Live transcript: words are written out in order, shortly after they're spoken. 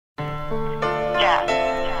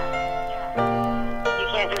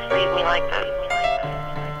me like this?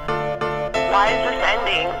 Why is this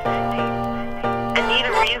ending? I need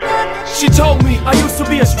a reason. She told me I used to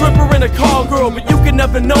be a stripper and a call girl, but you could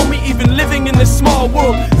never know me, even living in this small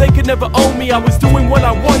world. They could never own me, I was doing what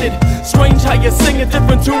I wanted. Strange how you sing a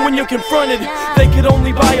different tune when you're confronted. They could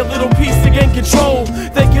only buy a little piece to gain control.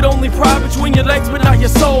 They could only pry between your legs but not your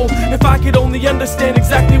soul. If I could only understand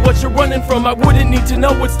exactly what you're running from, I wouldn't need to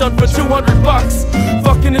know what's done for 200 bucks.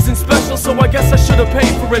 Fucking isn't special, so I guess I should've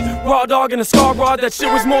paid for it. Raw dog and a scar rod, that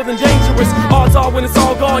shit was more than dangerous. Odds are when it's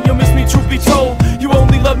all gone, you'll miss me, truth be told. You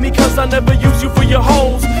only love me cause I never use you for your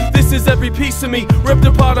holes. This is every piece of me, ripped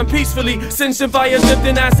apart unpeacefully. Singed in fire, dipped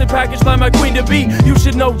in acid, packaged by my queen to be. You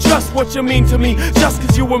should know just what you mean to me. Just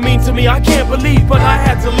cause you were mean to me, I can't believe, but I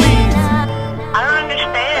had to leave. I don't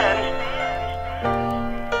understand.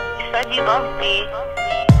 You said you loved me.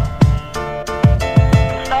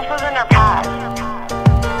 Stuff was in our past.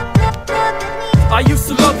 I used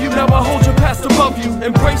to love you, now I hold your past above you.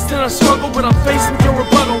 Embraced in our struggle, but I'm faced with your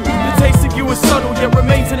rebuttal. The taste of you is subtle, yet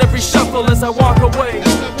remains in every shuffle as I walk away.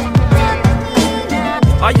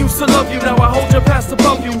 I used to love you, now I hold your past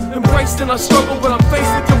above you. Embraced in our struggle, but I'm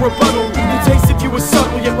faced with your rebuttal. The taste of you is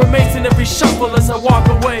subtle, yet remains in every shuffle as I walk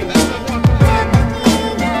away.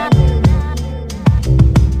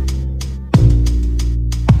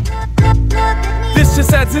 This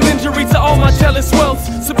just adds an injury to all my jealous wealth.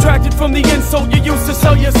 Subtracted from the insult you used to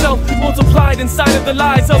sell yourself. Multiplied inside of the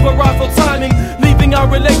lies of a rival timing, leaving our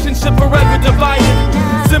relationship forever divided.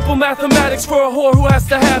 Simple mathematics for a whore who has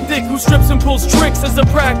to have dick, who strips and pulls tricks as a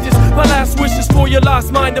practice. My last wish is for your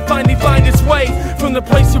lost mind to finally find its way from the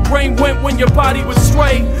place your brain went when your body was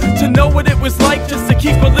straight. To know what it was like just to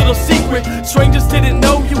keep a little secret. Strangers didn't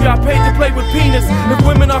know you got paid to play with penis. If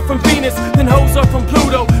women are from Venus, then hoes are from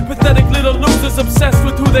Pluto. Pathetic little losers obsessed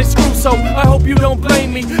with who they screw. So I hope you don't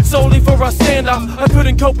blame me solely for our standoff. I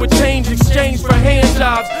couldn't cope with change, exchange for hand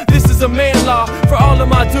jobs. This is a man law for all of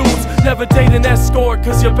my dudes. Never date an escort,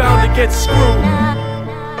 cause you're bound to get screwed.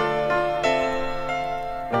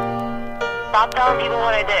 Stop telling people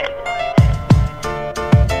what I did.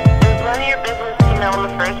 It was none of your business to know in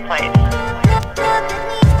the first place.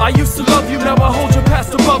 I used to love you, now I hold your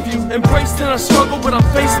past above you. Embraced in our struggle, but I'm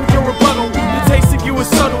faced with your rebuttal. The taste of you is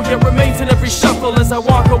subtle, yet remains in every shuffle as I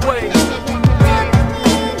walk away.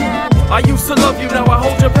 I used to love you, now I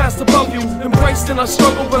hold your past above you. Embraced in our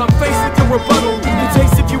struggle, but I'm faced with your rebuttal. The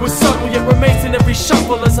taste of you is subtle, yet remains in every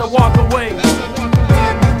shuffle as I walk away.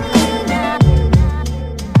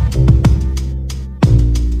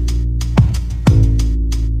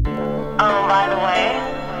 Oh, by the way,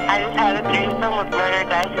 I just had a threesome with Murder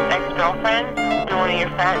Dice's ex-girlfriend and one of your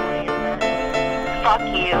friends. Fuck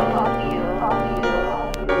you.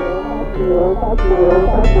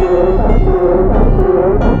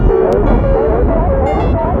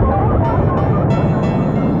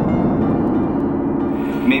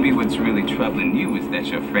 Maybe what's really troubling you is that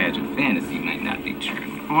your fragile fantasy might not be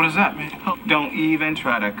true. What does that mean? Oh, don't even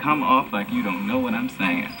try to come off like you don't know what I'm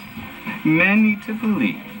saying. Men need to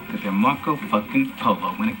believe that they're Marco fucking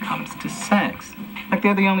Polo when it comes to sex. Like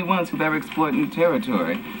they're the only ones who've ever explored new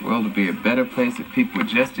territory. The world would be a better place if people would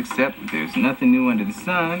just accept that there's nothing new under the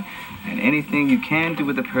sun, and anything you can do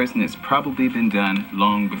with a person has probably been done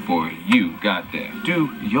long before you got there. Do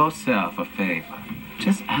yourself a favor.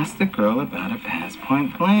 Just ask the girl about her past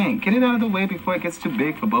point blank. Get it out of the way before it gets too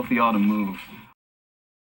big for both of y'all to move.